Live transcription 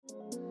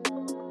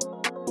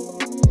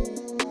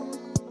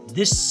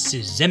This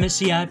is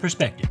MSCI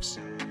Perspectives,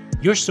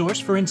 your source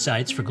for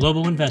insights for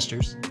global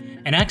investors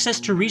and access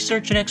to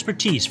research and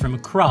expertise from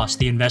across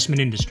the investment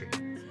industry.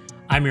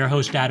 I'm your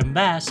host, Adam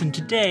Bass, and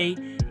today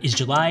is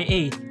July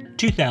 8th,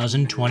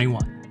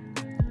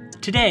 2021.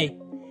 Today,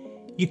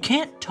 you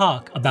can't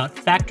talk about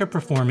factor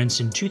performance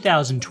in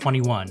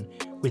 2021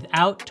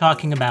 without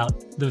talking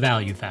about the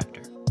value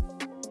factor.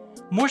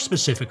 More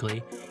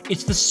specifically,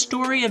 it's the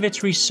story of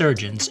its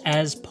resurgence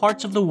as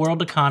parts of the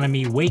world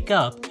economy wake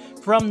up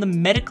from the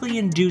medically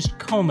induced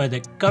coma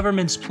that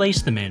governments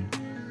place them in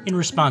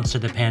response to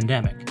the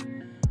pandemic.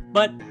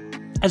 But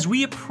as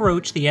we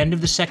approach the end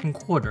of the second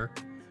quarter,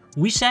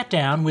 we sat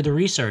down with a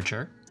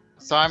researcher.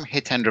 So I'm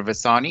Hitendra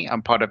Varsani.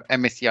 I'm part of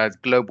MSCI's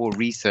global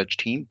research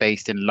team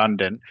based in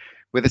London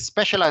with a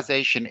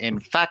specialization in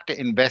factor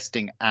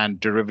investing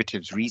and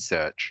derivatives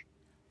research.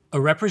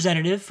 A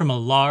representative from a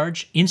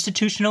large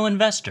institutional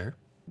investor.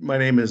 My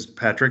name is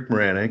Patrick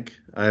Moraniec.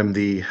 I'm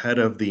the head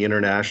of the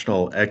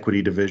International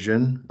Equity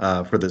Division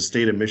for the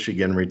State of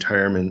Michigan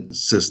Retirement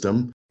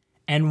System.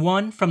 And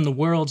one from the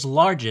world's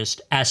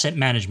largest asset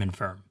management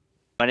firm.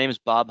 My name is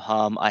Bob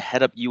Hum. I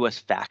head up U.S.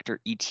 factor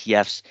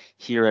ETFs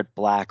here at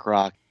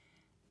BlackRock.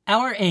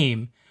 Our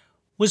aim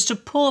was to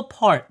pull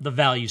apart the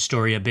value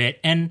story a bit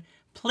and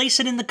place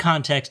it in the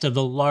context of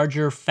the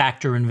larger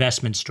factor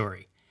investment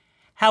story,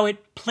 how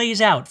it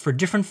plays out for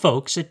different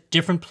folks at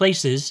different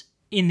places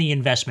in the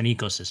investment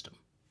ecosystem.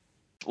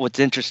 What's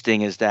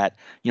interesting is that,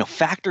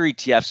 factor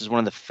ETFs is one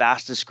of the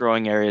fastest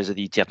growing areas of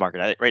the ETF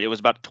market, right? It was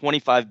about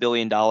 $25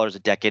 billion a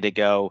decade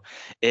ago.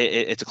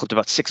 It's eclipsed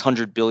about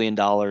 $600 billion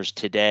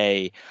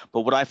today.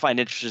 But what I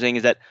find interesting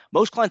is that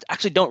most clients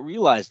actually don't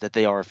realize that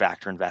they are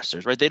factor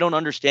investors, right? They don't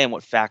understand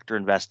what factor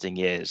investing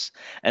is.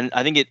 And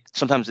I think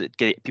sometimes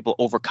people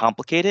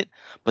overcomplicate it.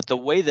 But the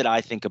way that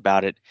I think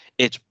about it,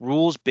 it's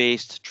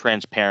rules-based,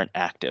 transparent,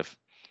 active.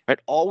 Right?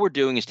 All we're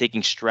doing is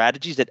taking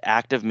strategies that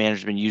active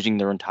managers have been using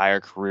their entire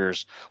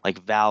careers, like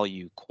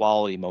value,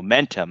 quality,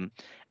 momentum,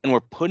 and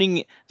we're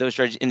putting those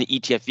strategies in the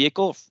ETF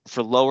vehicle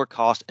for lower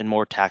cost and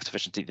more tax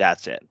efficiency.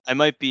 That's it. I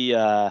might be,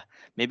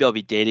 maybe I'll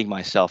be dating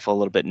myself a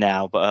little bit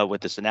now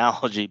with this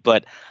analogy,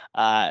 but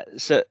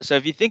so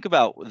if you think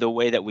about the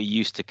way that we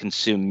used to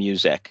consume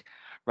music,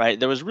 right,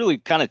 there was really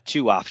kind of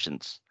two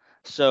options.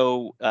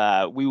 So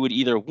we would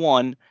either,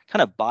 one,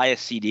 kind of buy a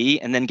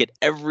CD and then get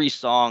every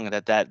song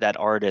that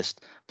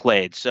artist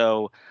played.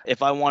 So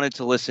if I wanted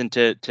to listen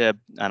to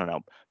I don't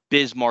know,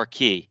 Biz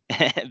Markie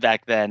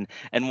back then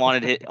and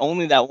wanted to hit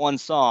only that one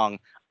song,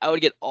 I would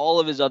get all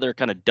of his other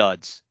kind of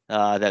duds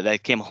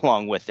that came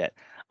along with it.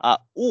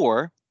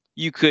 Or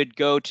you could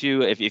go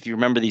to, if you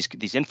remember these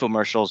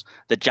infomercials,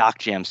 the Jock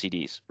Jam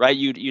CDs, right?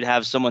 You'd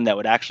have someone that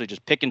would actually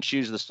just pick and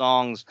choose the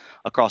songs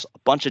across a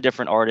bunch of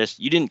different artists.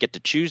 You didn't get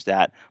to choose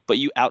that, but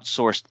you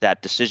outsourced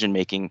that decision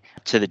making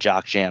to the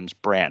Jock Jams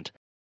brand.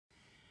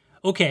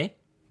 Okay,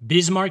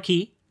 Biz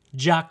Markie,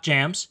 Jock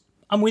Jams,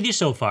 I'm with you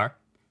so far.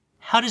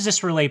 How does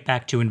this relate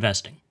back to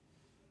investing?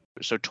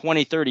 So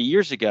 20, 30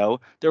 years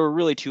ago, there were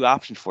really two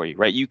options for you,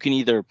 right? You can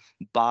either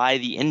buy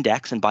the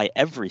index and buy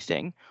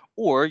everything,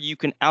 or you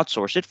can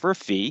outsource it for a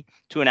fee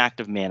to an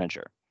active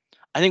manager.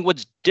 I think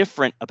what's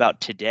different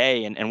about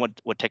today and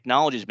what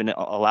technology has been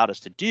allowed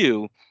us to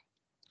do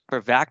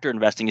for factor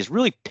investing is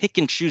really pick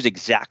and choose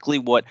exactly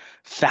what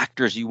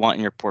factors you want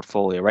in your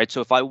portfolio, right?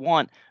 So if I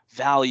want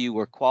value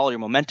or quality or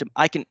momentum,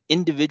 I can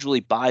individually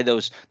buy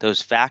those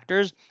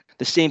factors.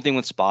 The same thing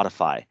with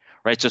Spotify,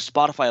 right? So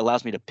Spotify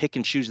allows me to pick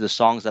and choose the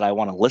songs that I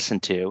want to listen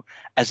to,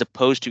 as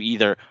opposed to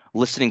either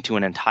listening to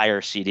an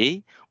entire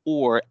CD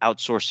or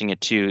outsourcing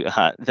it to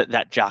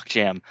that Jock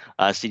Jam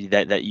CD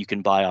that you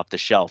can buy off the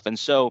shelf. And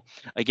so,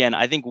 again,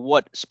 I think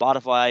what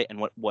Spotify and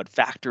what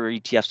factor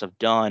ETFs have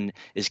done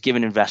is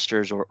given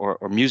investors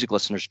or music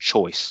listeners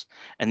choice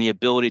and the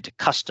ability to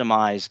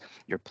customize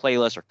your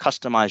playlist or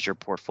customize your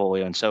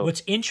portfolio. And so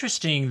what's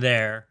interesting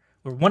there,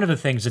 or one of the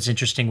things that's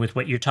interesting with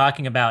what you're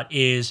talking about,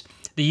 is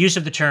the use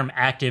of the term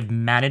active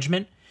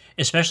management,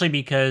 especially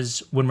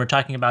because when we're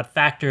talking about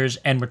factors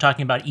and we're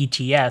talking about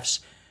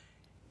ETFs,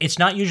 it's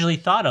not usually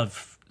thought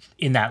of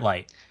in that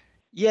light.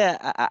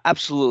 Yeah,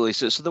 absolutely.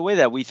 So the way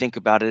that we think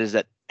about it is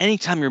that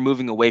anytime you're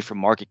moving away from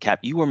market cap,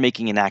 you are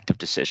making an active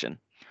decision,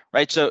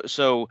 right?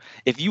 So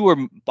if you were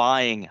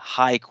buying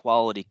high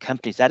quality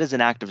companies, that is an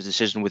active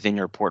decision within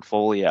your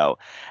portfolio.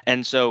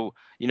 And so,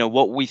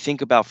 what we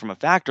think about from a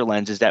factor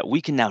lens is that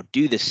we can now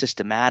do this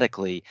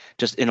systematically,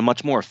 just in a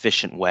much more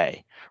efficient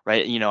way,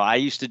 right? I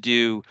used to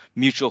do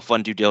mutual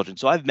fund due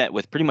diligence. So I've met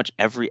with pretty much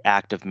every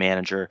active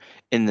manager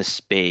in the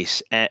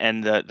space.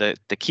 And the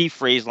key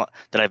phrase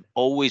that I've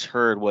always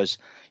heard was,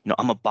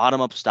 I'm a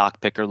bottom-up stock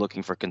picker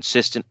looking for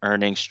consistent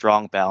earnings,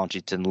 strong balance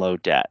sheets, and low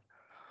debt.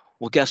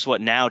 Well, guess what?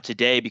 Now,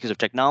 today, because of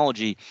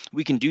technology,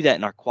 we can do that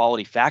in our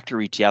quality factor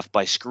ETF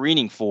by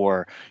screening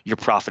for your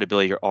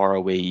profitability, your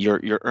ROE,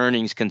 your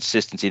earnings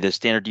consistency, the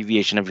standard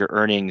deviation of your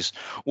earnings,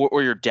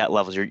 or your debt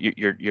levels,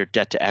 your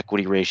debt to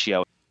equity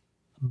ratio.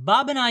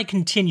 Bob and I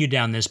continue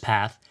down this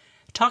path,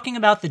 talking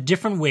about the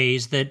different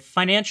ways that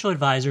financial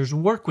advisors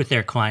work with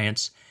their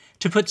clients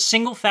to put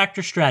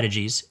single-factor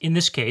strategies, in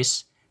this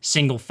case,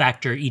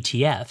 single-factor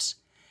ETFs,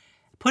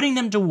 putting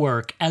them to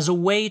work as a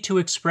way to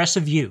express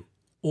a view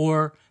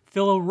or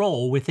fill a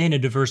role within a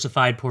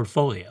diversified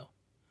portfolio.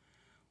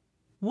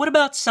 What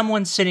about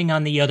someone sitting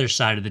on the other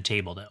side of the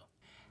table, though?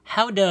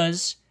 How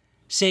does,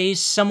 say,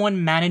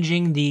 someone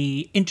managing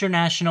the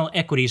international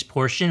equities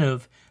portion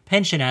of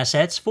pension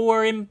assets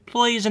for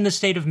employees in the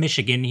state of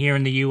Michigan here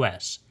in the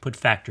U.S. put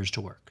factors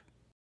to work?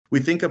 We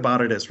think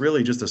about it as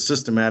really just a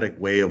systematic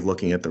way of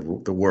looking at the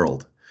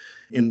world.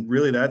 And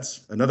really,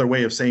 that's another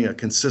way of saying a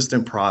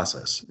consistent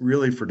process,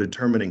 really for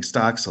determining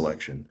stock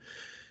selection.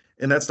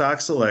 And that stock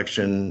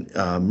selection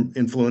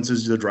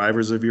influences the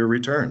drivers of your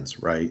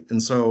returns, right?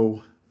 And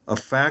so a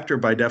factor,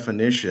 by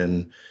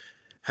definition,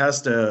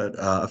 has to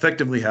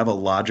effectively have a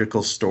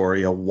logical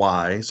story, a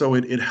why. So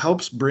it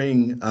helps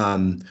bring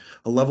a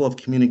level of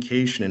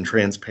communication and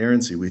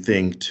transparency, we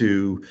think,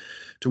 to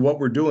what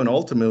we're doing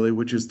ultimately,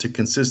 which is to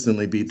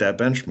consistently beat that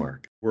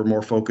benchmark. We're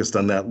more focused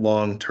on that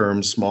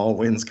long-term small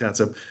wins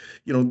concept.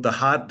 The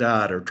hot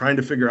dot, or trying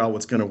to figure out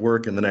what's going to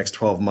work in the next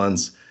 12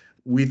 months.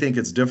 We think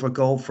it's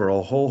difficult for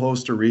a whole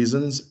host of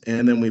reasons.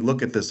 And then we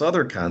look at this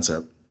other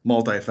concept,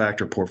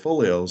 multi-factor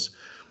portfolios,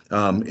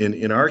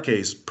 in our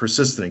case,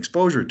 persistent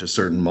exposure to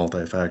certain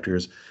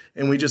multi-factors.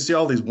 And we just see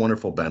all these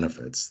wonderful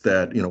benefits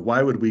that,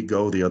 why would we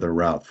go the other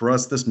route? For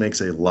us, this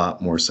makes a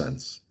lot more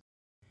sense.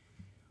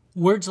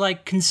 Words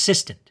like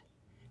consistent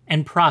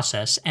and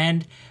process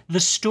and the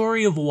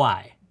story of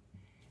why.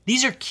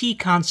 These are key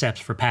concepts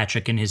for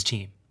Patrick and his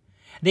team.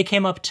 They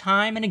came up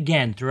time and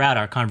again throughout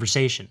our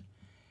conversation.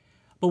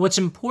 But what's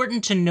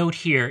important to note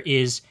here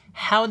is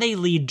how they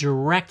lead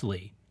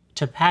directly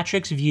to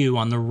Patrick's view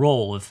on the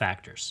role of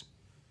factors.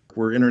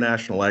 We're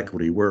international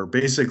equity. We're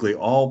basically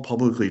all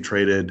publicly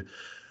traded,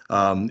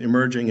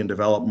 emerging and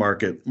developed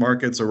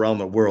markets around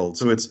the world.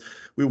 So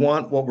we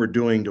want what we're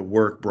doing to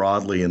work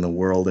broadly in the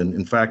world,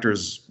 and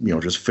factors,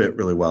 just fit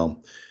really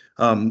well.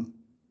 At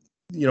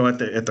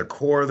the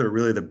core, they're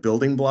really the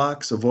building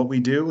blocks of what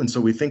we do. And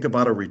so we think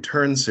about a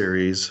return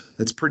series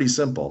that's pretty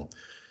simple.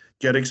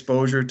 Get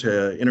exposure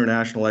to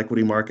international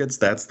equity markets,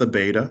 that's the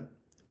beta,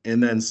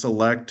 and then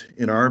select,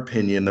 in our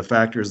opinion, the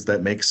factors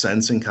that make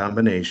sense in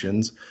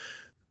combinations.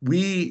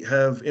 We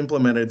have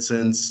implemented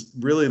since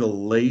really the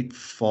late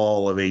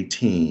fall of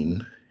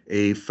 2018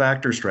 a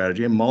factor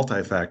strategy, a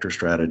multi-factor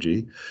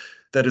strategy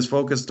that is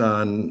focused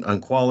on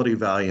quality,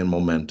 value, and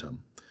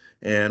momentum.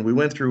 And we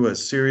went through a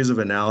series of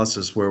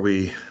analysis where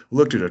we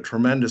looked at a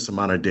tremendous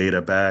amount of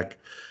data back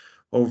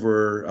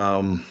over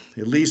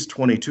at least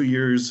 22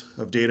 years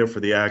of data for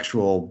the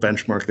actual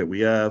benchmark that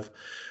we have,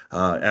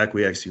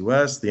 ACWI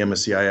US, the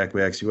MSCI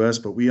ACWI US,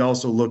 but we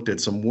also looked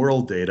at some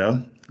world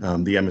data,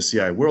 the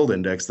MSCI World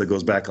Index that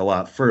goes back a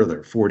lot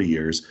further, 40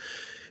 years,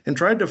 and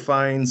tried to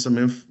find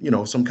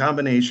some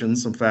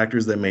combinations, some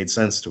factors that made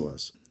sense to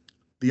us.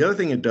 The other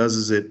thing it does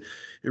is it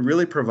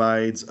really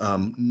provides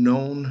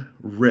known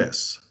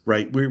risks,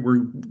 right?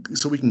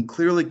 So we can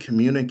clearly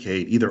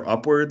communicate either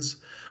upwards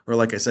or,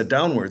 like I said,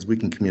 downwards. We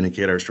can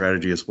communicate our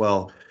strategy as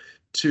well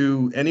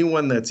to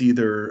anyone that's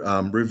either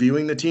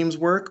reviewing the team's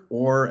work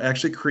or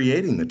actually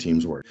creating the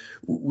team's work.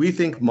 We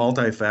think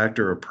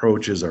multi-factor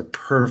approaches are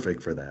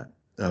perfect for that.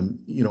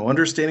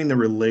 Understanding the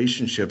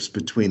relationships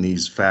between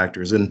these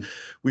factors. And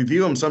we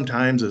view them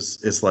sometimes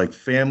as like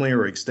family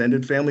or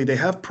extended family. They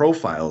have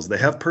profiles, they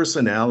have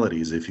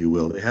personalities, if you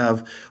will. They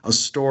have a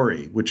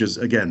story, which is,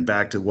 again,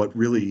 back to what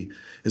really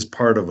is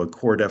part of a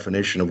core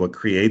definition of what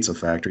creates a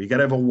factor. You got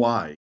to have a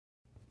why.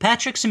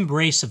 Patrick's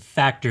embrace of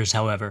factors,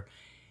 however,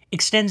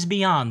 extends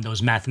beyond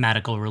those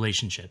mathematical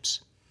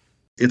relationships.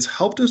 It's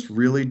helped us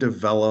really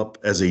develop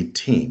as a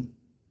team.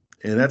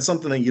 And that's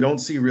something that you don't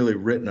see really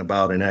written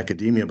about in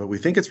academia, but we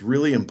think it's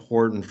really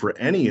important for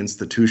any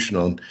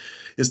institutional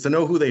is to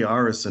know who they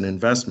are as an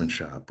investment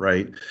shop,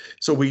 right?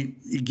 So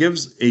it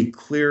gives a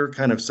clear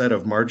kind of set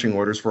of marching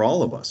orders for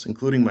all of us,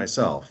 including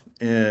myself.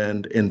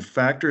 And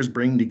factors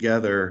bring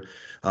together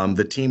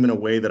the team in a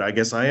way that I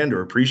guess I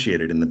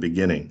underappreciated in the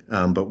beginning.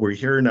 But we're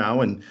here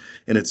now, and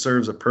it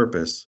serves a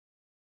purpose.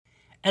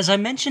 As I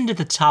mentioned at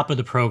the top of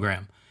the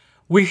program,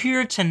 we're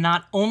here to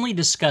not only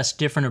discuss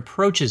different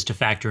approaches to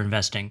factor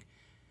investing,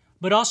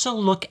 but also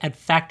look at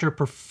factor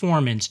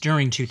performance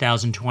during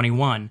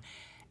 2021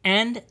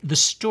 and the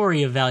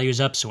story of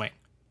value's upswing.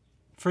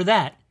 For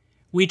that,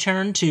 we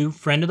turn to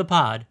friend of the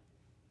pod,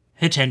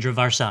 Hitendra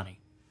Varsani.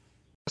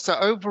 So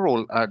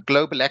overall,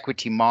 global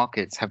equity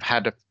markets have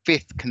had a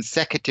fifth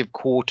consecutive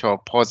quarter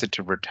of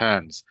positive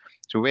returns.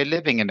 So we're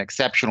living in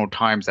exceptional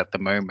times at the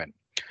moment.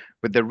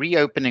 With the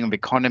reopening of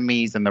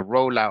economies and the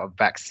rollout of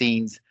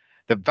vaccines,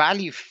 the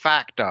value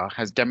factor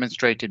has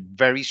demonstrated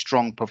very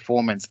strong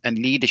performance and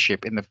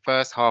leadership in the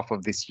first half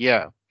of this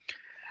year.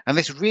 And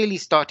this really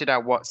started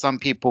at what some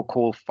people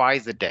call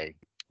Pfizer Day,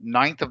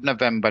 9th of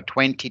November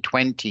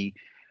 2020,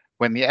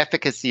 when the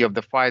efficacy of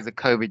the Pfizer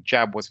COVID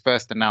jab was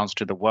first announced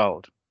to the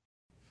world.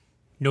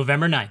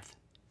 November 9th,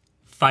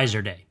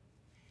 Pfizer Day.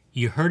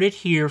 You heard it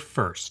here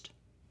first.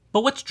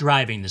 But what's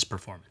driving this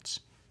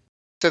performance?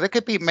 So there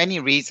could be many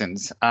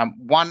reasons.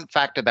 One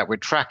factor that we're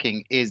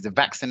tracking is the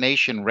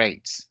vaccination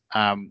rates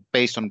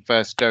based on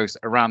first dose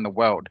around the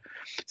world.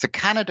 So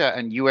Canada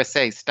and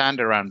USA stand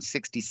around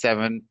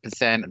 67%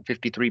 and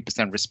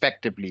 53%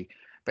 respectively.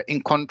 But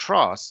in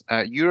contrast,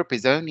 Europe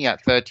is only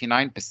at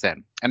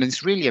 39%. And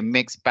it's really a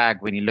mixed bag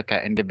when you look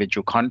at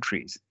individual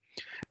countries.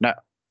 Now,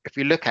 if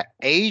you look at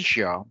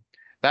Asia,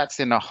 that's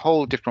in a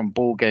whole different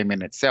ballgame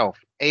in itself.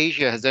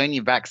 Asia has only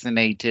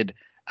vaccinated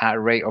at a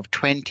rate of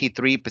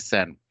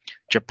 23%.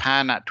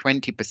 Japan at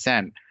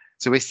 20%.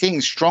 So we're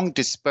seeing strong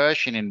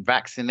dispersion in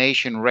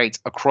vaccination rates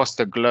across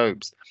the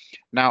globes.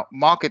 Now,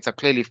 markets are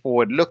clearly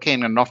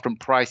forward-looking and often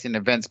pricing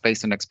events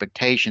based on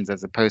expectations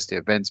as opposed to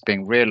events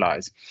being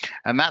realized.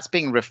 And that's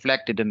being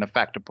reflected in the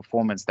factor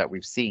performance that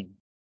we've seen.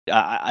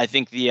 I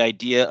think the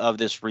idea of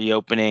this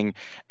reopening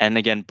and,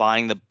 again,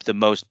 buying the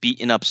most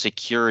beaten up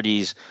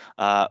securities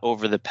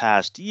over the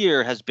past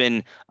year has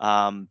been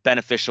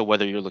beneficial,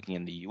 whether you're looking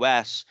in the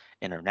U.S.,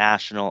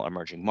 international,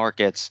 emerging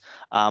markets.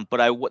 But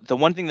the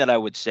one thing that I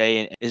would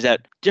say is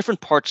that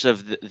different parts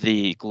of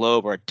the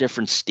globe are at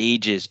different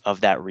stages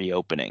of that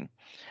reopening.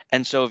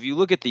 And so if you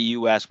look at the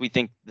U.S., we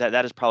think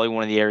that is probably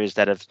one of the areas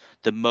that have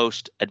the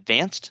most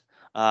advanced.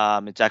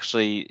 It's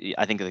actually,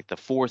 I think, like the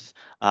fourth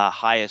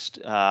highest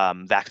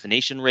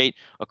vaccination rate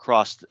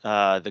across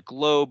the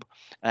globe.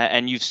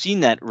 And you've seen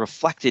that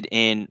reflected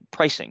in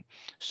pricing.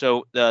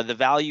 So the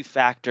value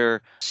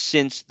factor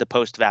since the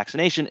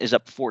post-vaccination is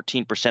up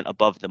 14%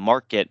 above the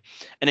market.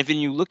 And if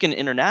you look in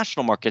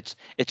international markets,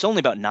 it's only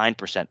about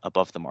 9%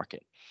 above the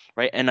market.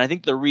 Right. And I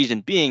think the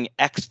reason being,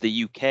 ex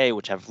the UK,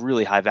 which have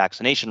really high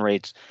vaccination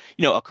rates,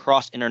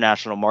 across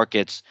international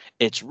markets,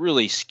 it's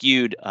really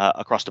skewed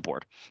across the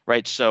board.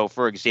 Right. So,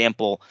 for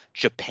example,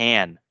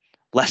 Japan,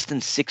 less than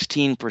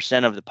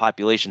 16% of the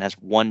population has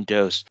one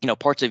dose.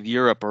 Parts of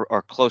Europe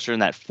are closer in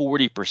that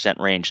 40%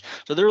 range.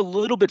 So they're a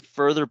little bit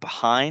further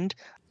behind.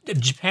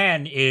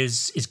 Japan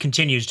is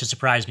continues to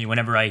surprise me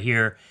whenever I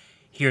hear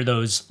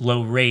those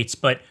low rates.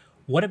 But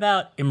what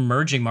about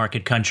emerging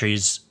market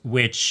countries,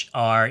 which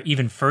are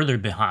even further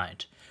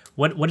behind?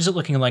 What is it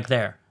looking like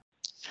there?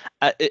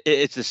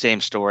 It's the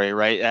same story,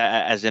 right?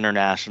 As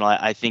international,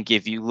 I think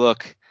if you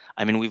look,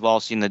 we've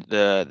all seen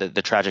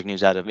the tragic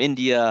news out of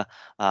India.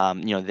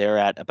 They're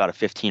at about a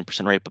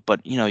 15% rate,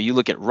 but you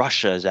look at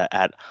Russia is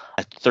at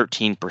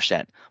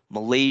 13%,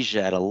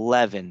 Malaysia at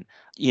 11%,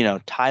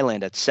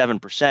 Thailand at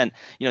 7%.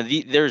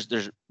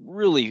 There's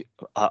really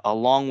a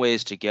long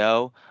ways to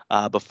go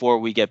before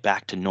we get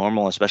back to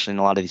normal, especially in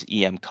a lot of these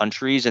EM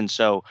countries. And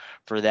so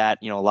for that,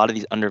 a lot of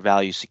these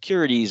undervalued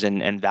securities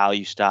and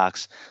value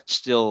stocks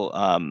still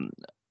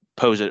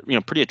pose a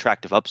pretty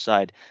attractive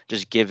upside,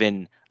 just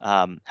given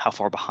how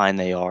far behind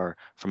they are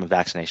from a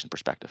vaccination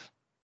perspective.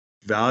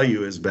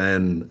 Value has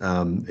been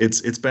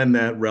it's been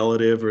that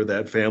relative or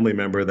that family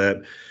member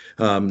that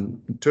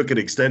took an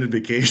extended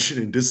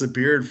vacation and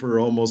disappeared for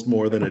almost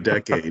more than a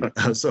decade.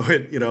 So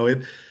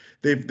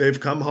they've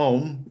come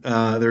home.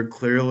 They're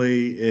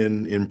clearly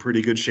in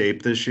pretty good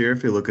shape this year.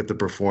 If you look at the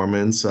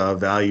performance,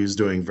 value's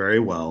doing very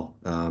well.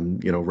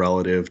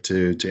 Relative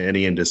to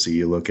any index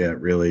you look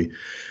at, really.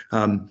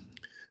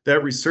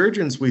 That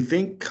resurgence we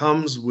think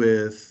comes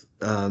with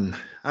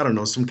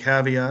some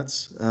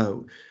caveats.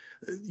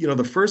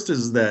 The first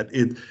is that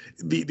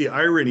the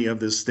irony of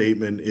this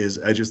statement is,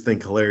 I just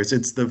think, hilarious.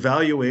 It's the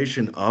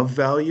valuation of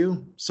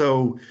value.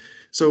 So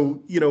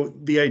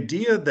the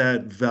idea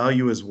that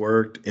value has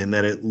worked and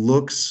that it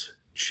looks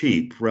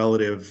cheap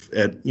relative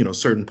at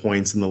certain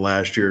points in the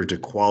last year to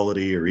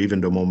quality or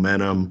even to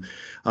momentum,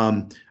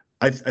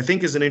 I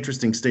think is an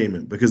interesting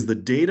statement, because the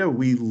data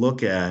we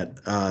look at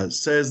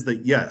says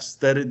that yes,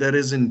 that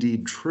is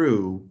indeed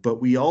true,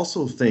 but we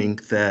also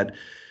think that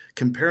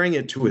comparing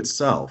it to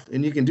itself,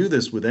 and you can do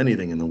this with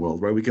anything in the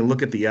world, right? We can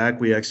look at the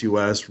ACWI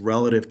ex-US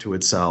relative to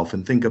itself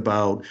and think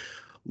about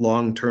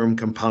long-term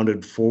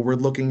compounded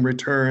forward-looking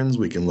returns.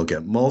 We can look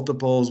at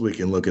multiples. We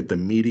can look at the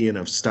median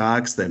of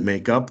stocks that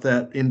make up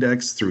that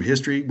index through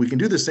history. We can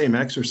do the same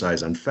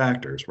exercise on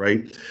factors,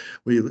 right?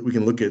 We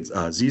can look at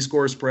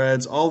Z-score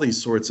spreads, all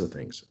these sorts of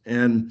things.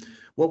 And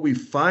what we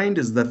find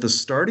is that the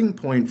starting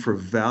point for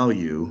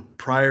value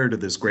prior to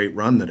this great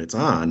run that it's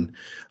on,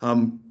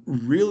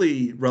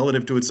 really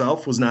relative to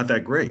itself was not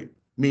that great,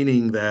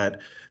 meaning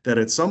that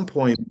at some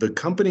point, the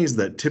companies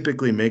that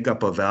typically make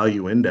up a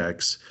value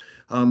index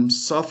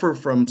suffer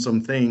from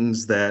some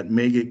things that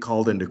may get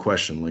called into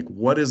question, like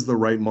what is the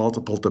right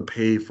multiple to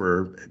pay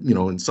for,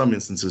 in some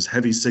instances,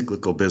 heavy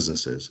cyclical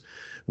businesses,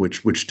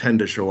 which tend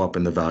to show up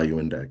in the value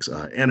index,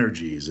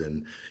 energies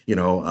and,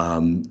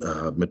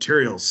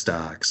 material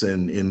stocks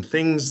and in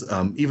things,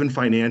 even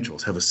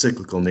financials have a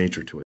cyclical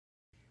nature to it.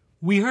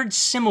 We heard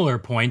similar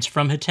points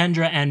from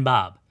Hitendra and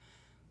Bob.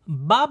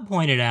 Bob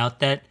pointed out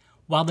that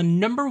while the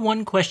number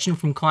one question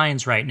from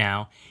clients right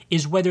now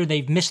is whether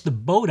they've missed the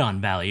boat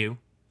on value,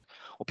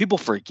 well, people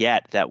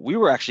forget that we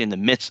were actually in the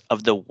midst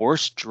of the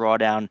worst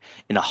drawdown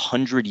in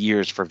 100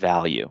 years for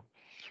value,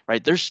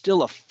 right? There's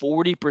still a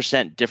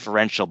 40%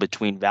 differential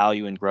between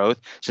value and growth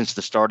since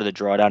the start of the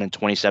drawdown in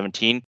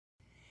 2017.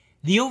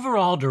 The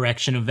overall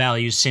direction of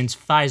values since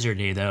Pfizer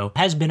Day, though,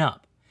 has been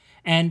up.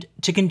 And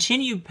to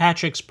continue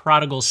Patrick's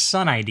prodigal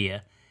son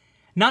idea,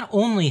 not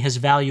only has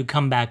value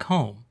come back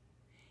home,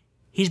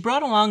 he's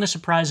brought along a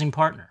surprising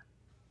partner,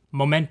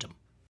 momentum.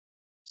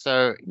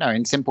 So,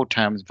 in simple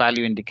terms,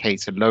 value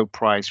indicates a low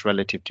price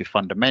relative to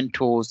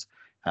fundamentals,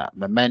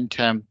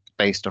 momentum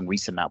based on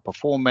recent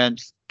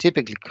outperformance,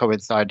 typically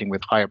coinciding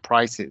with higher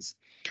prices.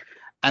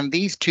 And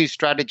these two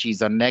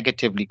strategies are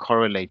negatively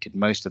correlated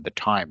most of the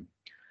time,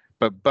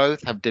 but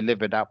both have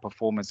delivered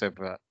outperformance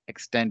over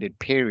extended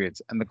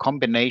periods. And the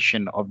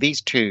combination of these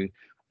two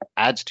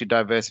adds to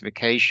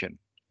diversification.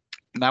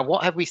 Now,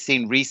 what have we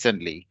seen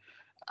recently?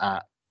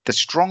 The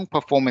strong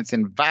performance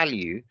in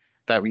value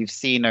that we've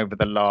seen over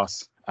the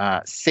last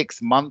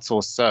 6 months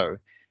or so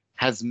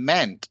has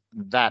meant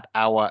that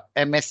our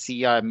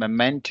MSCI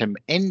momentum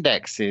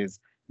indexes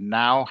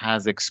now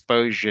has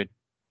exposure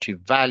to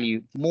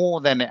value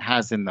more than it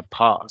has in the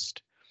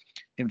past.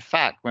 In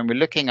fact, when we're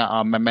looking at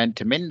our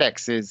momentum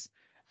indexes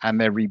and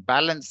they're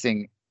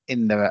rebalancing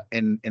in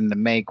the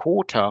May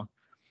quarter,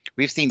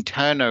 we've seen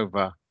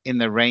turnover in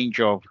the range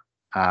of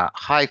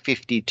high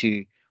 50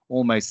 to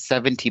almost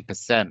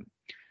 70%.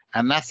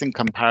 And that's in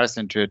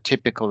comparison to a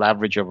typical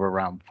average of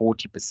around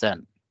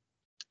 40%.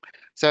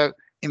 So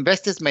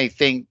investors may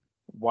think,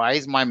 why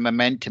is my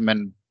momentum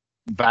and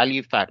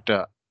value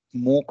factor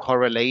more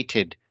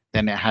correlated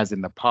than it has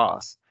in the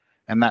past?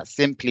 And that's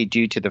simply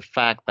due to the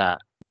fact that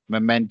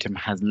momentum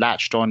has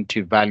latched on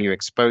to value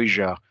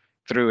exposure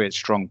through its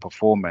strong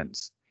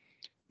performance.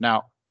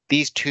 Now,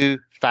 these two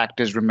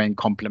factors remain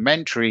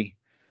complementary,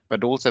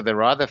 but also there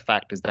are other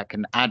factors that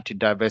can add to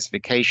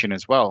diversification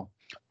as well.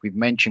 We've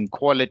mentioned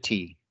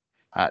quality,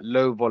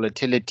 low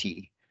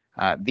volatility.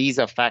 These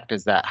are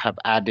factors that have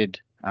added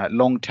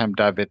long-term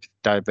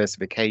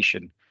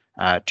diversification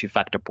to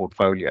factor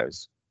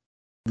portfolios.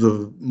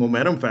 The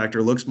momentum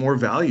factor looks more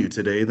value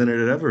today than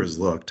it ever has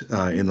looked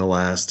in the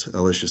last,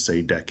 let's just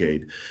say,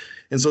 decade.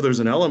 And so there's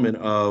an element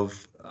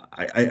of,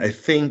 I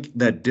think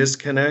that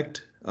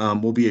disconnect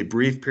will be a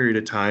brief period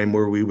of time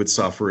where we would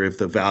suffer if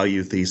the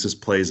value thesis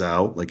plays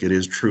out, like it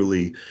is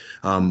truly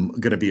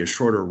going to be a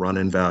shorter run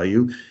in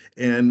value.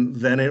 And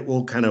then it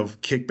will kind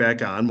of kick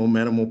back on.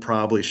 Momentum will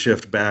probably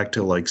shift back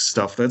to like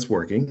stuff that's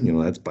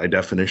working. That's by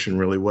definition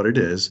really what it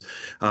is.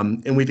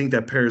 And we think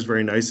that pairs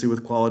very nicely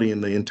with quality,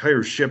 and the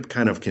entire ship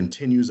kind of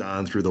continues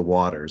on through the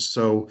waters.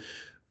 So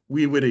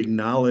we would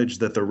acknowledge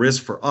that the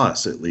risk for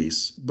us, at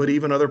least, but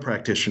even other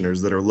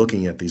practitioners that are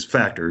looking at these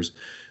factors,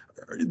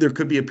 there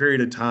could be a period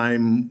of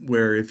time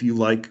where if you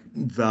like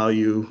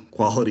value,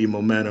 quality,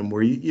 momentum,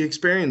 where you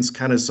experience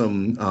kind of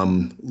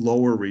some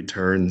lower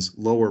returns,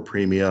 lower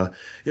premia,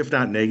 if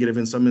not negative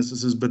in some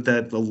instances, but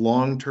that the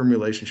long-term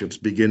relationships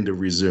begin to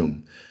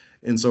resume.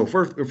 And so if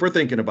we're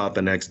thinking about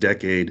the next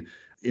decade,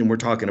 and we're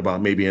talking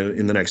about maybe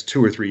in the next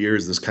 2 or 3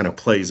 years, this kind of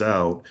plays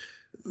out,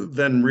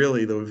 then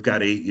really we've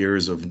got 8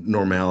 years of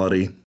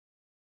normality.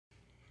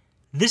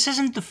 This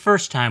isn't the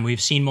first time we've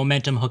seen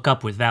momentum hook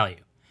up with value.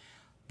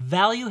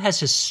 Value has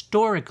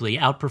historically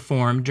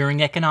outperformed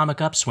during economic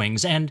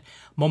upswings, and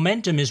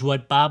momentum is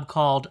what Bob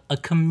called a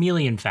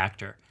chameleon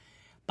factor.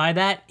 By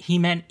that, he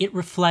meant it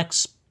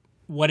reflects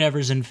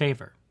whatever's in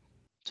favor.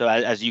 So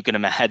as you can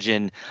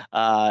imagine,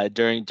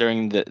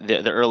 during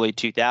the early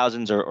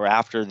 2000s or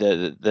after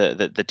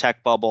the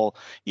tech bubble,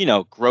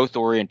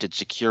 growth-oriented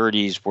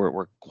securities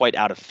were quite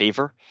out of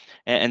favor.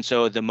 And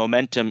so the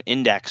momentum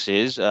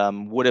indexes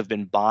would have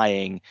been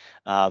buying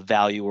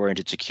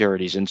value-oriented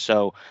securities. And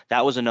so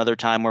that was another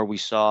time where we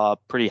saw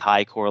pretty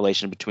high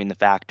correlation between the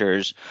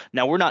factors.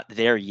 Now, we're not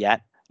there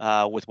yet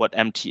with what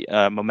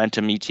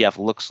momentum ETF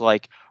looks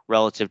like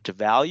relative to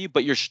value,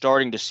 but you're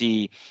starting to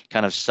see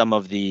kind of some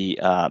of the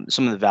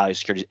value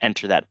securities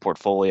enter that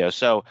portfolio.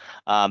 So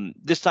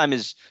this time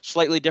is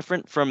slightly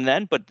different from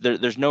then, but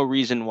there's no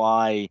reason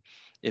why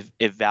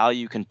if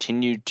value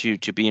continued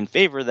to be in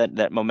favor,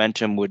 that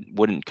momentum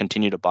wouldn't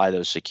continue to buy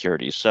those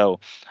securities.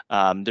 So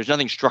there's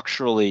nothing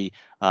structurally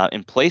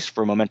in place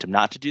for momentum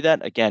not to do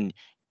that. Again,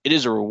 it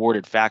is a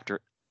rewarded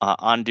factor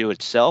onto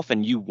itself,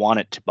 and you want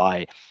it to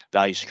buy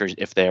value securities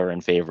if they are in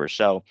favor.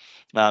 So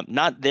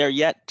not there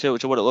yet to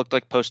what it looked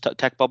like post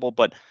tech bubble,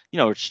 but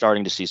we're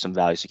starting to see some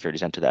value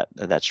securities enter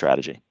that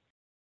strategy.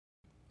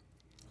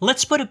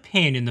 Let's put a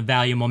pin in the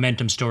value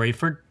momentum story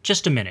for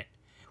just a minute.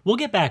 We'll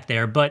get back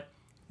there, but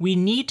we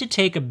need to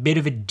take a bit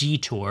of a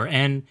detour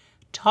and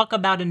talk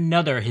about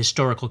another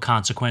historical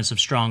consequence of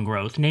strong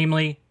growth,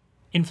 namely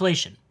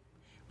inflation,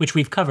 which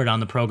we've covered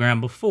on the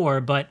program before,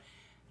 but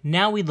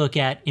now we look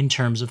at in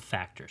terms of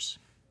factors.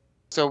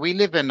 So we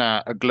live in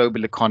a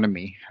global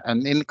economy,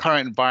 and in the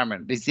current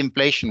environment, these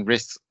inflation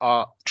risks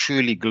are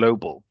truly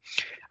global.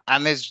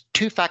 And there's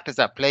two factors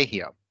at play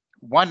here.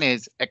 One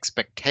is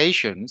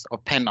expectations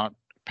of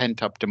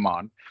pent-up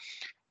demand.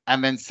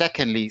 And then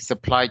secondly,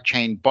 supply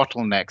chain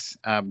bottlenecks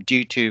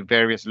due to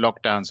various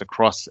lockdowns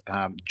across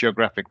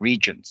geographic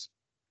regions.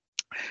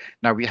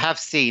 Now, we have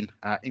seen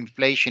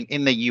inflation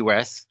in the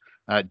US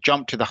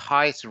jump to the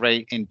highest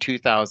rate in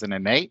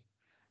 2008.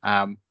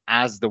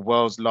 as the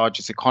world's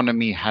largest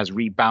economy has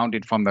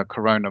rebounded from the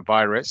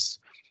coronavirus.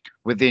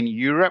 Within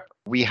Europe,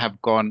 we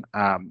have gone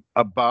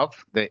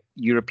above the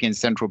European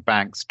Central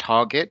Bank's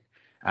target,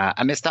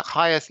 and it's the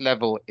highest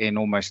level in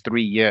almost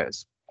 3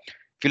 years.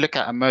 If you look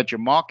at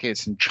emerging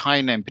markets, and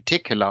China in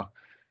particular,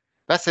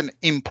 that's an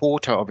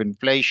importer of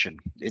inflation.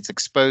 It's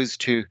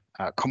exposed to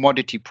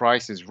commodity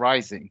prices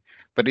rising,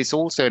 but it's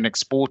also an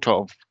exporter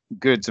of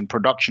goods and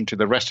production to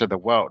the rest of the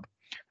world.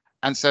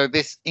 And so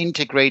this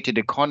integrated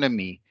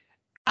economy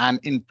and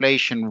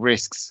inflation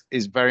risks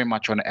is very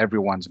much on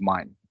everyone's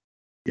mind.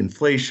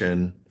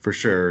 Inflation, for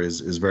sure, is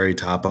very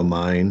top of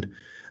mind.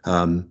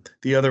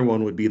 The other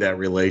one would be that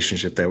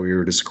relationship that we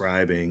were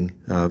describing,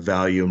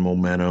 value and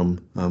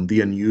momentum, the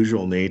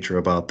unusual nature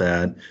about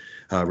that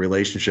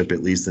relationship,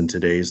 at least in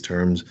today's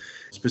terms.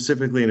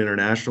 Specifically in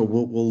international,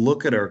 we'll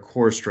look at our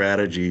core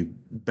strategy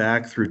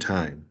back through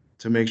time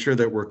to make sure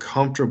that we're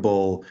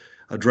comfortable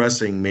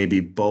addressing maybe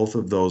both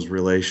of those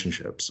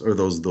relationships or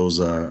those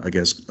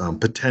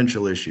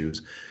potential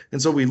issues.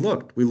 And so we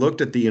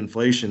looked at the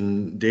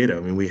inflation data. I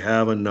mean, we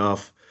have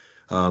enough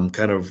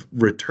kind of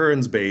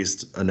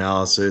returns-based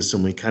analysis,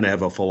 and we kind of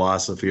have a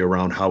philosophy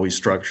around how we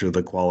structure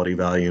the quality,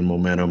 value, and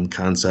momentum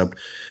concept.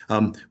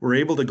 We're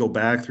able to go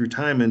back through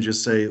time and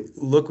just say,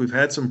 look, we've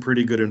had some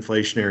pretty good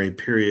inflationary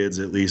periods,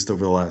 at least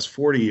over the last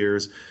 40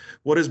 years.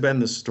 What has been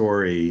the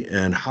story,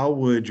 and how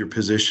would your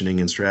positioning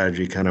and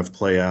strategy kind of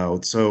play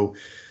out? So,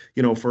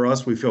 for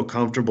us, we feel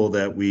comfortable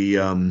that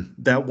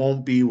that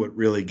won't be what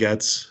really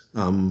gets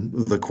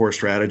the core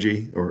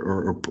strategy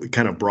or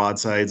kind of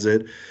broadsides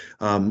it.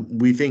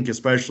 We think,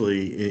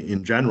 especially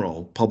in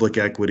general, public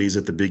equities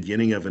at the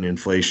beginning of an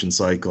inflation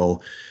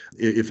cycle,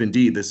 if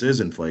indeed this is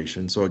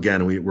inflation. So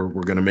again, we're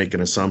going to make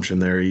an assumption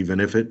there, even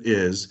if it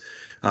is.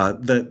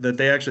 That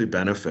they actually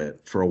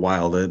benefit for a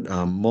while, that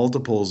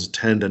multiples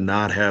tend to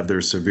not have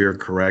their severe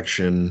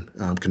correction,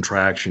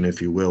 contraction,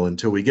 if you will,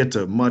 until we get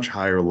to much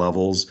higher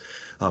levels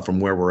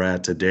from where we're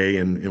at today.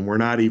 And we're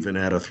not even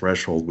at a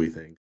threshold, we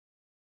think.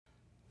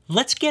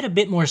 Let's get a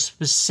bit more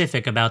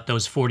specific about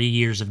those 40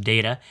 years of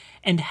data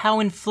and how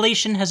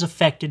inflation has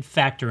affected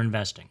factor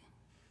investing.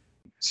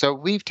 So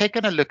we've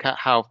taken a look at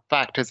how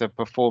factors have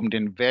performed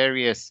in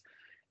various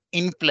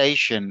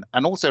inflation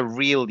and also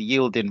real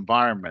yield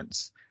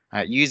environments,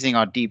 using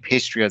our deep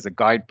history as a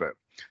guidebook.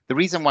 The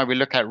reason why we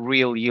look at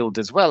real yield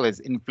as well is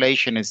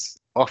inflation is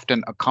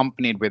often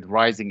accompanied with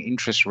rising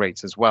interest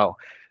rates as well.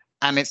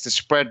 And it's the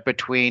spread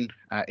between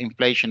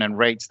inflation and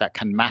rates that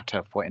can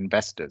matter for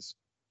investors.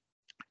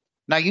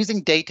 Now,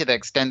 using data that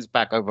extends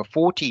back over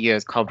 40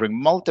 years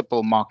covering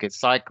multiple market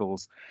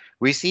cycles,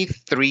 we see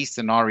three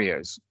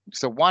scenarios.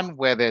 So one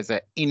where there's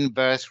an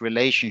inverse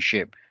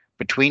relationship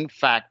between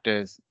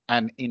factors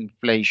and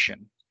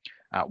inflation.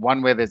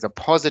 One where there's a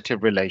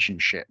positive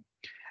relationship.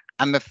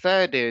 And the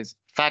third is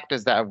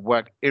factors that have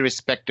worked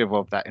irrespective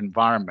of that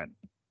environment.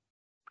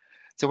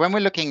 So when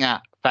we're looking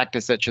at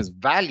factors such as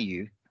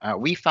value,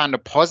 we found a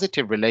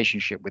positive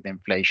relationship with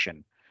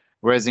inflation,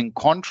 whereas in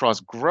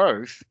contrast,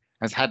 growth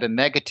has had a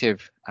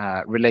negative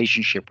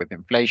relationship with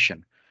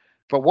inflation.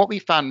 But what we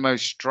found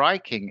most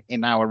striking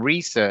in our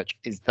research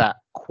is that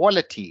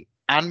quality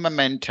and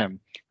momentum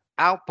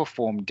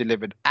outperformed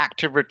delivered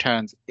active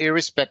returns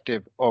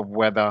irrespective of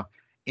whether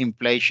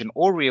inflation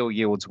or real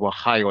yields were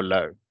high or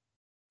low.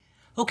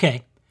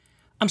 Okay,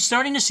 I'm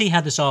starting to see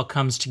how this all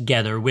comes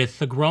together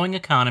with a growing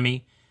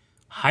economy,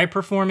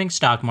 high-performing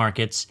stock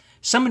markets,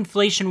 some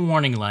inflation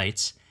warning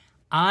lights,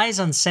 eyes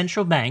on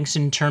central banks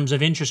in terms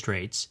of interest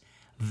rates,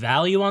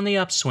 value on the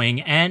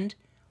upswing, and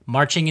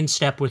marching in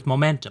step with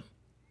momentum.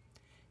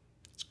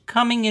 It's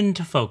coming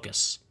into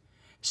focus.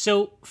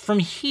 So from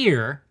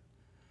here,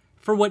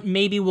 for what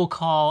maybe we'll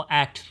call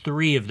Act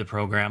 3 of the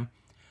program,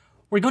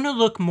 we're going to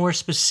look more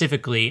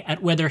specifically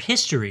at whether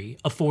history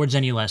affords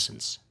any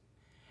lessons.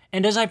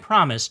 And as I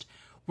promised,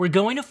 we're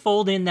going to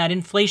fold in that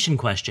inflation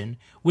question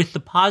with the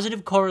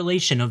positive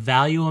correlation of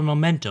value and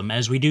momentum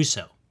as we do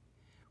so.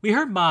 We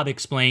heard Bob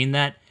explain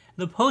that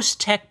the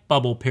post-tech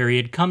bubble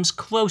period comes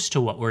close to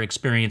what we're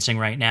experiencing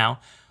right now,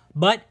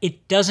 but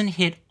it doesn't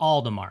hit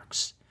all the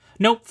marks.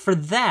 Nope, for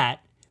that,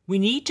 we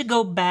need to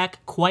go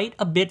back quite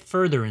a bit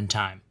further in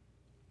time.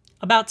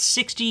 About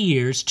 60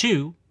 years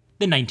to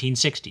the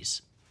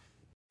 1960s.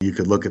 You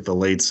could look at the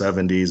late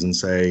 70s and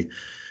say,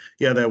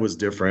 yeah, that was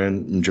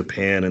different in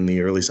Japan in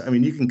the early. I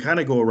mean, you can kind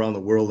of go around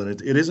the world, and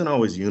it isn't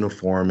always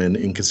uniform and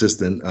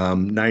inconsistent.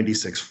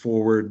 96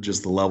 forward,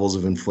 just the levels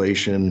of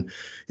inflation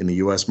in the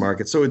U.S.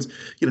 market. So it's,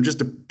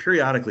 just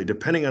periodically,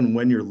 depending on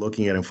when you're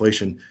looking at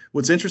inflation.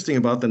 What's interesting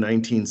about the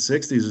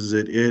 1960s is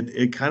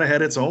it kind of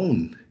had its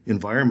own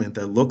environment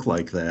that looked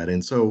like that.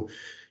 And so,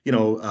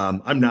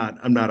 I'm not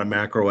a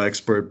macro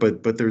expert,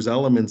 but there's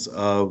elements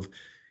of.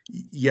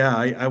 Yeah,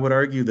 I would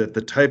argue that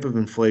the type of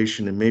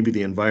inflation and maybe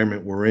the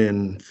environment we're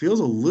in feels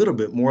a little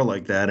bit more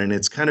like that. And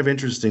it's kind of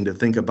interesting to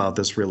think about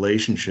this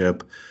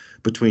relationship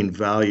between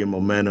value and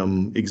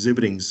momentum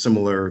exhibiting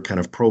similar kind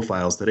of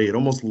profiles today. It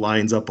almost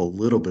lines up a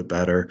little bit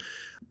better.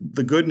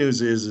 The good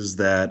news is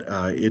that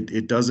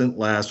it doesn't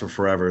last for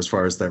forever as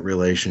far as that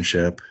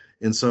relationship.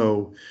 And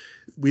so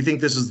we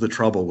think this is the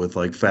trouble with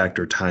like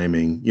factor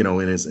timing,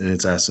 in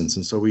its essence.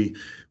 And so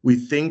we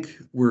think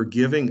we're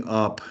giving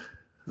up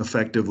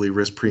effectively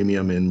risk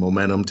premium and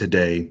momentum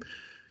today.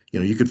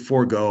 You could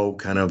forego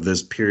kind of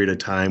this period of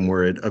time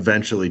where it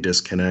eventually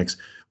disconnects.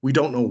 We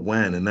don't know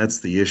when, and that's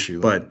the issue.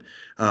 But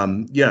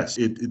yes,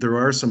 there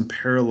are some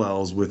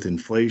parallels with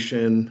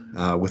inflation,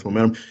 with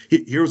momentum.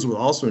 Here's what's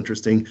also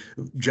interesting: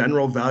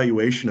 general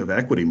valuation of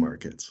equity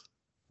markets.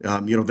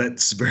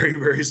 That's very,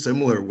 very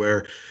similar,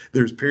 where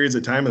there's periods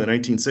of time in the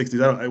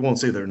 1960s. I won't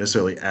say they're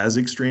necessarily as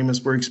extreme as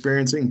we're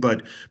experiencing,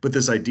 but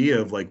this idea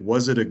of like,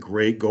 was it a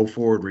great go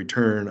forward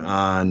return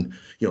on,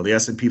 the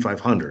S&P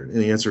 500?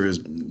 And the answer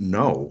is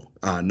no,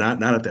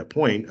 not at that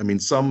point. I mean,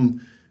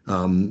 some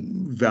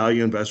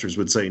value investors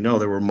would say, no,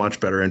 there were much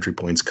better entry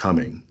points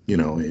coming,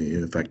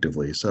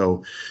 effectively.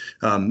 So,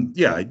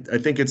 I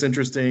think it's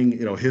interesting.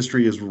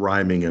 History is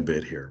rhyming a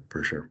bit here,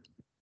 for sure.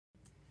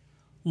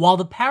 While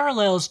the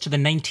parallels to the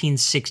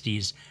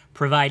 1960s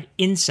provide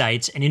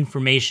insights and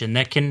information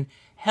that can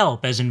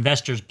help as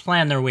investors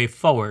plan their way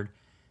forward,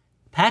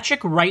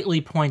 Patrick rightly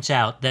points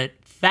out that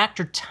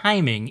factor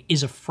timing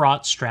is a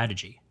fraught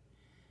strategy.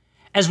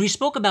 As we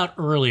spoke about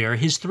earlier,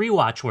 his three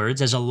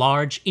watchwords as a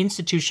large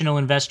institutional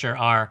investor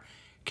are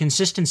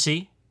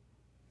consistency,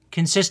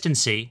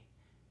 consistency,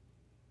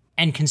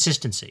 and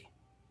consistency.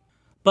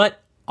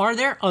 But are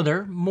there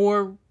other,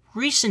 more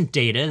recent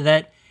data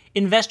that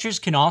investors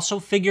can also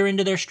figure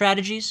into their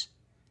strategies?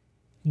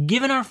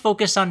 Given our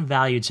focus on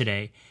value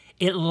today,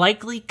 it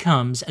likely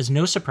comes as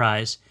no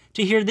surprise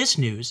to hear this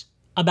news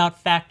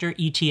about factor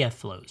ETF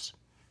flows.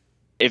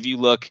 If you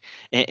look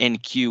in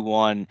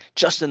Q1,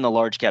 just in the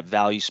large cap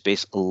value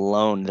space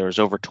alone, there was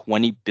over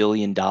 $20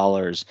 billion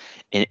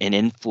in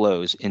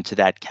inflows into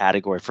that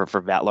category for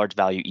large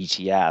value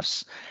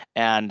ETFs.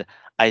 And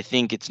I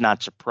think it's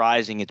not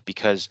surprising. It's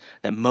because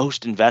that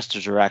most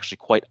investors are actually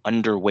quite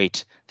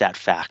underweight that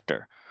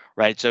factor.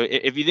 Right. So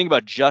if you think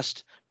about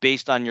just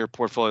based on your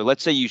portfolio,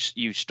 let's say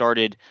you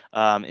started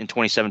in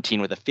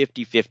 2017 with a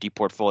 50-50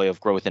 portfolio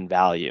of growth and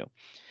value.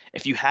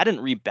 If you hadn't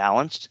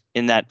rebalanced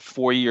in that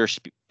 4-year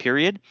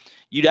period,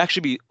 you'd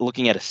actually be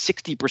looking at a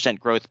 60%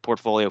 growth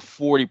portfolio,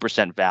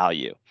 40%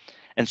 value.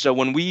 And so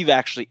when we've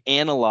actually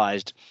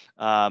analyzed,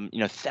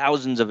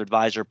 thousands of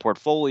advisor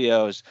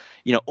portfolios,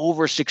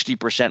 over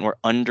 60% were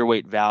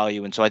underweight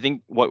value. And so I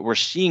think what we're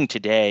seeing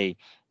today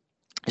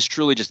is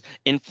truly just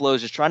inflows,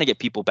 just trying to get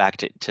people back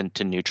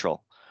to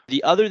neutral.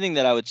 The other thing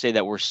that I would say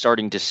that we're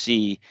starting to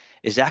see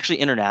is actually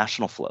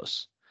international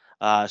flows.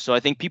 So I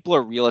think people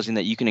are realizing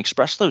that you can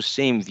express those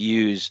same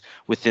views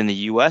within the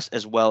U.S.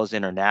 as well as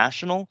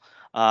international.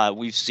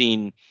 We've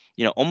seen,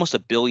 almost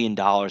 $1 billion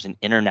in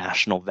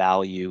international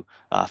value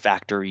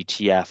factor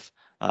ETF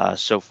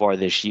so far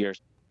this year.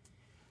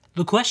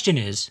 The question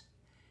is,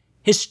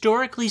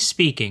 historically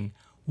speaking,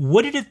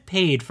 would it have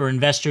paid for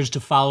investors to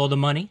follow the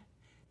money?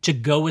 To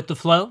go with the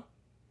flow?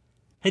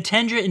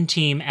 Hitendra and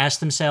team asked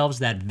themselves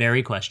that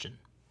very question.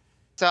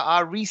 So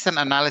our recent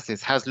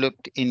analysis has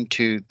looked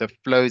into the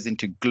flows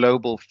into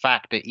global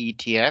factor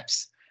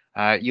ETFs.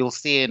 You'll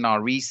see in our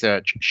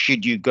research,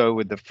 should you go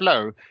with the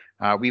flow,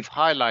 we've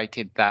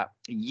highlighted that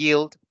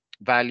yield,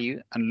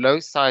 value, and low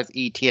size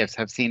ETFs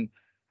have seen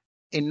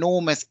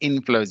enormous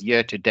inflows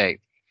year to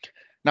date.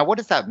 Now, what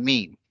does that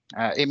mean?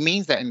 It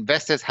means that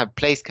investors have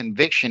placed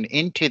conviction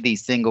into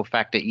these single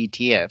factor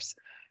ETFs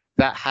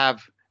that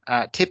have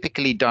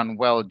typically done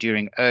well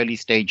during early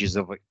stages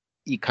of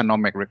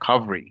economic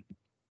recovery.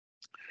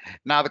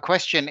 Now, the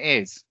question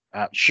is,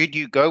 should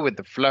you go with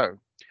the flow?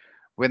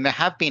 When there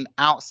have been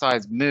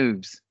outsized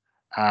moves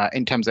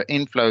in terms of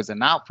inflows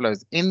and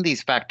outflows in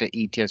these factor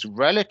ETFs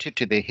relative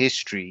to the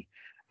history,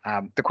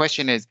 the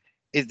question is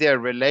there a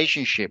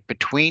relationship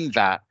between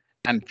that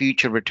and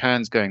future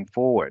returns going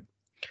forward?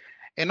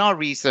 In our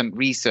recent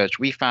research,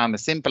 we found the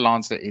simple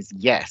answer is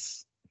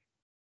yes.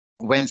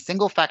 When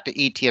single factor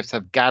ETFs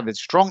have gathered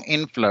strong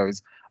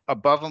inflows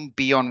above and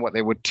beyond what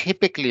they would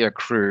typically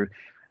accrue,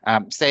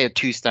 say a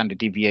 2 standard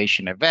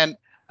deviation event,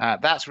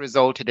 that's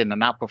resulted in an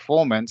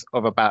outperformance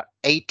of about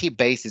 80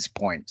 basis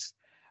points,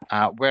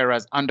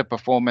 whereas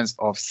underperformance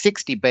of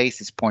 60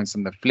 basis points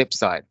on the flip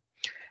side.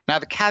 Now,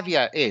 the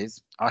caveat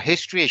is our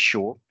history is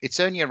short. It's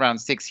only around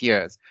 6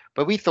 years,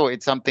 but we thought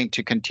it's something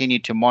to continue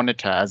to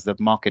monitor as the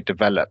market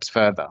develops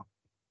further.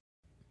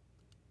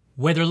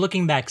 Whether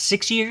looking back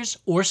 6 years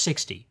or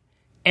 60,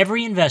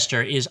 every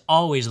investor is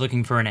always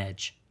looking for an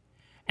edge.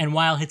 And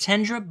while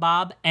Hitendra,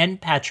 Bob,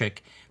 and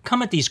Patrick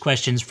come at these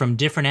questions from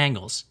different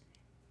angles,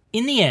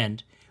 in the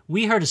end,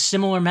 we heard a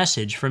similar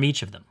message from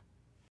each of them.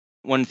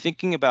 When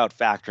thinking about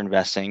factor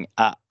investing,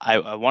 I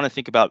want to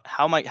think about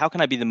how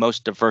can I be the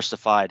most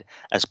diversified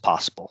as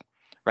possible,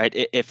 right?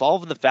 If all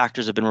of the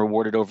factors have been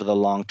rewarded over the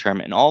long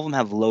term and all of them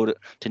have low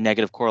to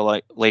negative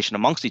correlation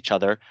amongst each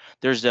other,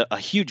 there's a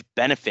huge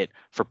benefit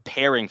for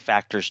pairing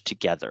factors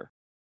together.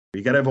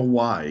 You got to have a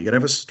why. You got to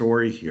have a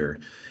story here.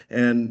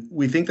 And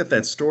we think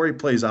that story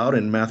plays out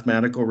in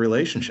mathematical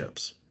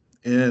relationships.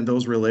 And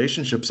those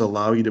relationships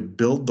allow you to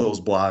build those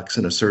blocks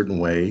in a certain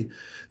way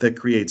that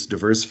creates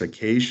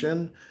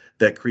diversification,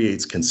 that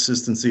creates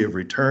consistency of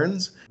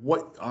returns.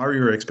 What are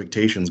your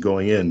expectations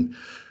going in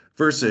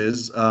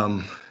versus,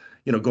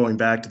 going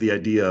back to the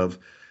idea of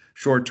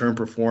short-term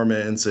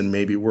performance, and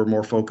maybe we're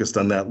more focused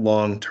on that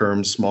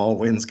long-term small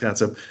wins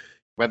concept.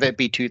 Whether it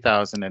be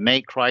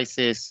 2008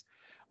 crisis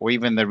or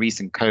even the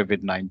recent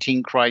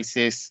COVID-19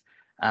 crisis,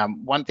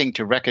 one thing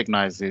to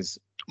recognize is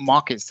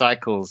market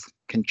cycles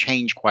can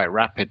change quite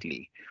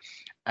rapidly.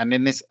 And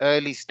in this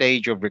early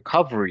stage of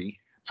recovery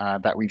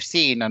that we've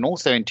seen, and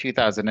also in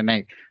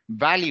 2008,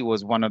 value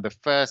was one of the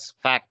first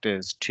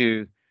factors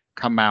to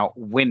come out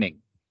winning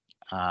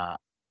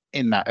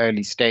in that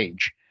early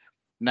stage.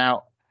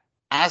 Now,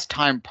 as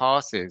time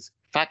passes,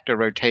 factor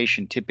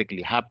rotation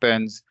typically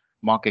happens,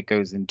 market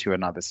goes into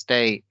another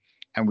state,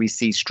 and we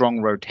see strong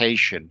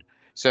rotation.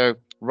 So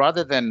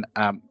rather than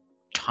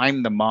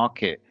time the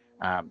market,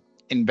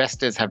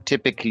 investors have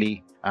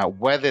typically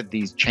weathered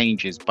these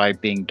changes by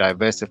being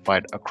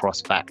diversified across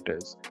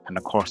factors and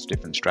across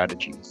different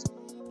strategies.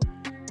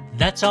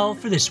 That's all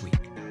for this week.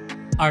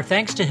 Our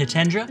thanks to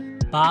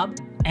Hitendra, Bob,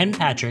 and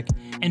Patrick,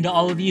 and to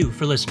all of you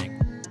for listening.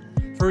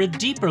 For a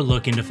deeper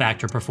look into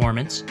factor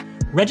performance,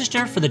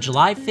 register for the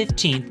July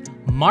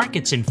 15th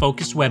Markets in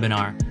Focus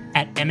webinar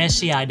at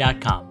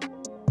MSCI.com.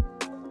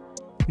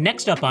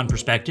 Next up on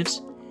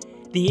Perspectives,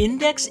 the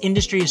Index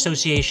Industry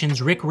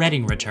Association's Rick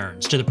Redding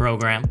returns to the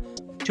program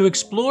to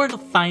explore the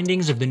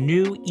findings of the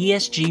new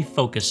ESG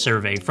Focus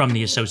survey from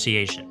the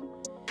association.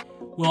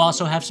 We'll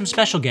also have some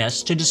special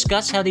guests to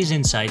discuss how these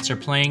insights are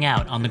playing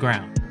out on the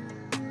ground.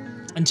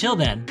 Until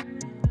then,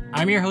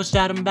 I'm your host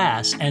Adam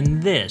Bass,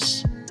 and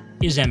this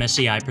is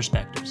MSCI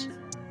Perspectives.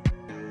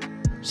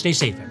 Stay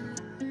safe, everyone.